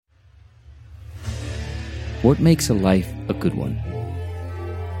What makes a life a good one?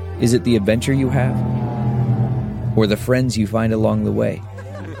 Is it the adventure you have? Or the friends you find along the way?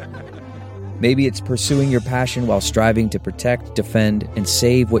 Maybe it's pursuing your passion while striving to protect, defend, and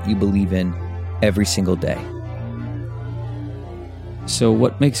save what you believe in every single day. So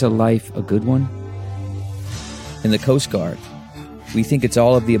what makes a life a good one? In the Coast Guard, we think it's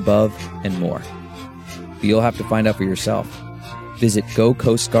all of the above and more. But you'll have to find out for yourself. Visit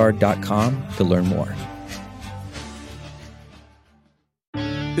gocoastguard.com to learn more.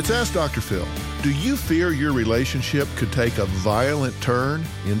 It's Ask Dr. Phil. Do you fear your relationship could take a violent turn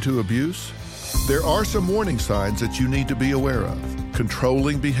into abuse? There are some warning signs that you need to be aware of.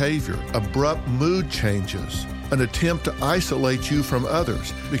 Controlling behavior, abrupt mood changes, an attempt to isolate you from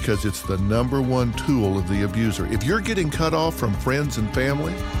others, because it's the number one tool of the abuser. If you're getting cut off from friends and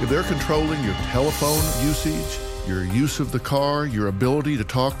family, if they're controlling your telephone usage, your use of the car, your ability to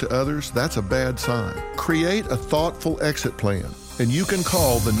talk to others, that's a bad sign. Create a thoughtful exit plan, and you can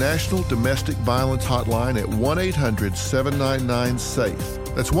call the National Domestic Violence Hotline at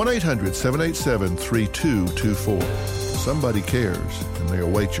 1-800-799-SAFE. That's 1-800-787-3224. Somebody cares, and they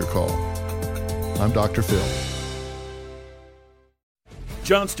await your call. I'm Dr. Phil.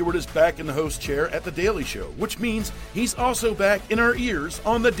 Jon Stewart is back in the host chair at The Daily Show, which means he's also back in our ears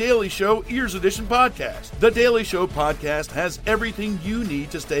on The Daily Show Ears Edition podcast. The Daily Show podcast has everything you need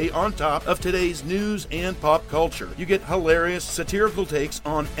to stay on top of today's news and pop culture. You get hilarious, satirical takes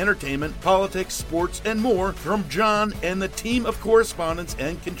on entertainment, politics, sports, and more from Jon and the team of correspondents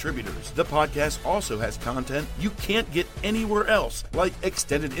and contributors. The podcast also has content you can't get anywhere else, like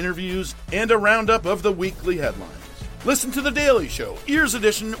extended interviews and a roundup of the weekly headlines. Listen to The Daily Show, Ears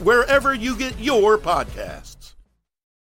Edition, wherever you get your podcasts.